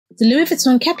The Louis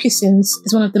Vuitton Capucines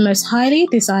is one of the most highly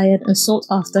desired and sought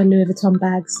after Louis Vuitton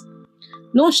bags.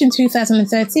 Launched in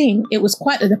 2013, it was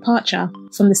quite a departure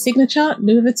from the signature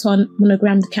Louis Vuitton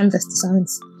monogrammed canvas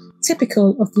designs,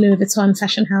 typical of the Louis Vuitton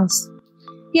fashion house.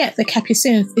 Yet the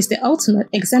Capucines is the ultimate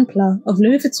exemplar of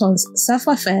Louis Vuitton's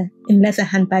savoir-faire in leather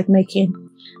handbag making,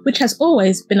 which has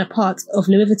always been a part of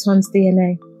Louis Vuitton's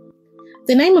DNA.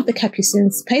 The name of the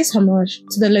Capucines pays homage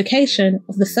to the location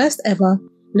of the first ever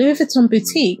Louis Vuitton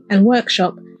boutique and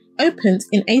workshop opened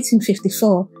in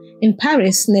 1854 in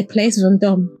Paris near Place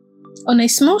Vendôme, on a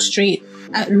small street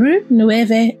at Rue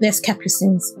Neuve des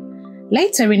Capucines,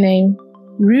 later renamed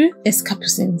Rue des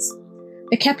Capucines.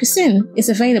 The Capucine is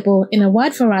available in a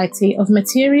wide variety of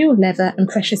material, leather and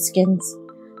precious skins.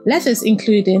 Leathers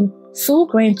including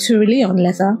full-grain Tourbillon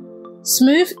leather,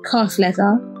 smooth calf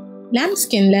leather,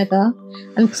 lambskin leather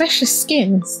and precious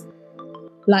skins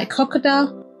like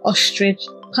crocodile, ostrich,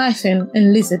 python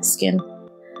and lizard skin.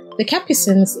 The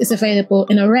Capucines is available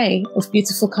in an array of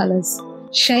beautiful colours,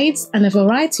 shades and a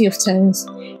variety of tones,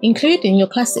 including your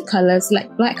classic colours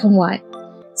like black and white,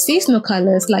 seasonal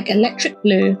colours like electric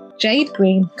blue, jade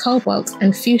green, cobalt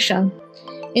and fuchsia,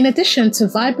 in addition to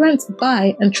vibrant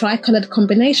bi- and tri-coloured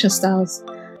combination styles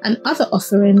and other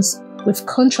offerings with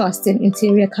contrasting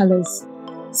interior colours.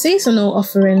 Seasonal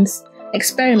offerings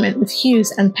experiment with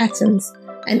hues and patterns,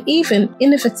 and even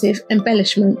innovative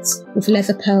embellishments with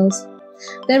leather pearls.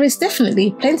 There is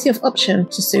definitely plenty of option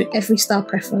to suit every style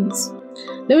preference.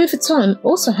 Louis Vuitton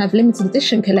also have limited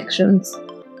edition collections,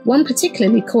 one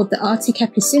particularly called the Arty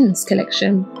Capucines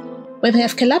collection, where they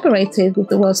have collaborated with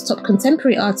the world's top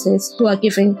contemporary artists who are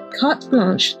giving carte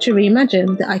blanche to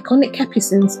reimagine the iconic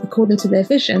Capucines according to their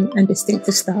vision and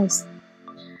distinctive styles.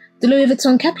 The Louis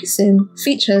Vuitton Capucine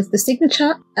features the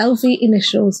signature LV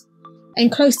initials,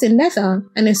 enclosed in leather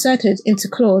and inserted into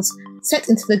claws set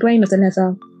into the grain of the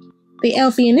leather. The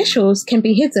LV initials can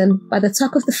be hidden by the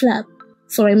tuck of the flap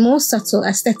for a more subtle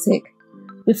aesthetic,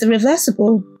 with the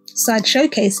reversible side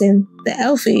showcasing the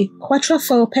LV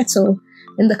quatrefoil petal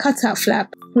in the cutout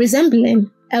flap,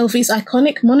 resembling LV's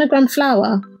iconic monogram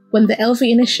flower when the LV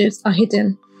initials are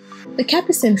hidden. The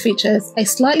Capucine features a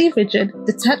slightly rigid,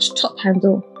 detached top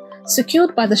handle,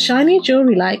 secured by the shiny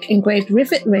jewellery-like engraved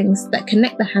rivet rings that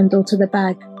connect the handle to the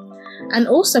bag, and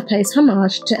also pays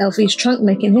homage to LV's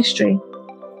trunk-making history.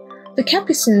 The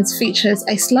Capucines features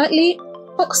a slightly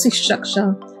boxy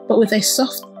structure, but with a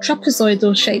soft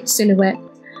trapezoidal-shaped silhouette,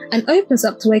 and opens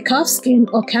up to a calfskin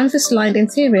or canvas-lined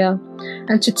interior,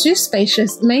 and to two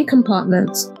spacious main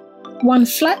compartments, one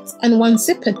flat and one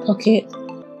zippered pocket,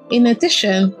 in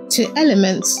addition to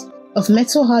elements of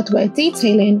metal hardware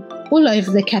detailing all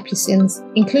over the Capucines,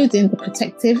 including the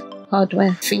protective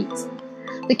hardware feet.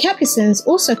 The Capucines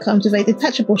also comes with a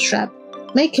detachable strap,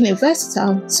 making it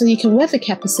versatile so you can wear the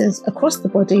Capucines across the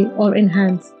body or in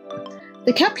hand.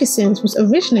 The Capucines was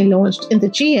originally launched in the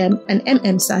GM and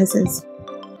MM sizes,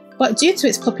 but due to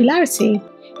its popularity,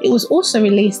 it was also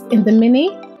released in the Mini,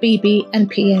 BB and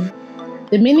PM.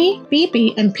 The Mini,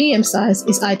 BB and PM size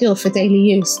is ideal for daily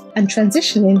use and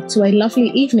transitioning to a lovely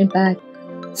evening bag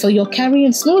for your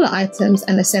carrying smaller items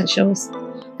and essentials.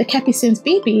 The Capucines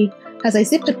BB has a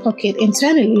zippered pocket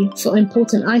internally for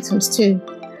important items too.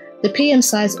 The PM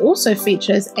size also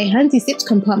features a handy zipped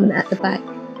compartment at the back.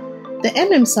 The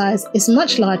MM size is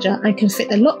much larger and can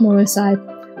fit a lot more inside,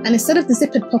 and instead of the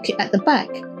zippered pocket at the back,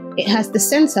 it has the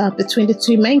centre between the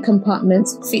two main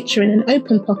compartments featuring an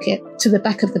open pocket to the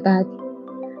back of the bag.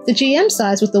 The GM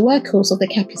size was the workhorse of the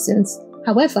Capucines,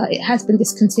 however it has been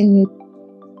discontinued.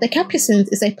 The Capucines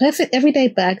is a perfect everyday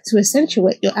bag to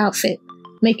accentuate your outfit,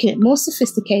 making it more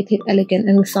sophisticated, elegant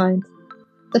and refined.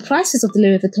 The prices of the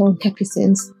Louis Vuitton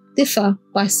Capucines differ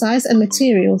by size and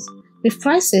materials, with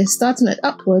prices starting at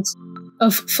upwards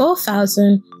of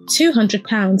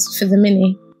 £4,200 for the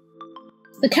Mini.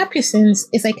 The Capucines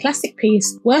is a classic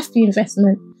piece worth the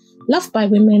investment, loved by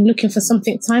women looking for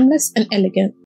something timeless and elegant.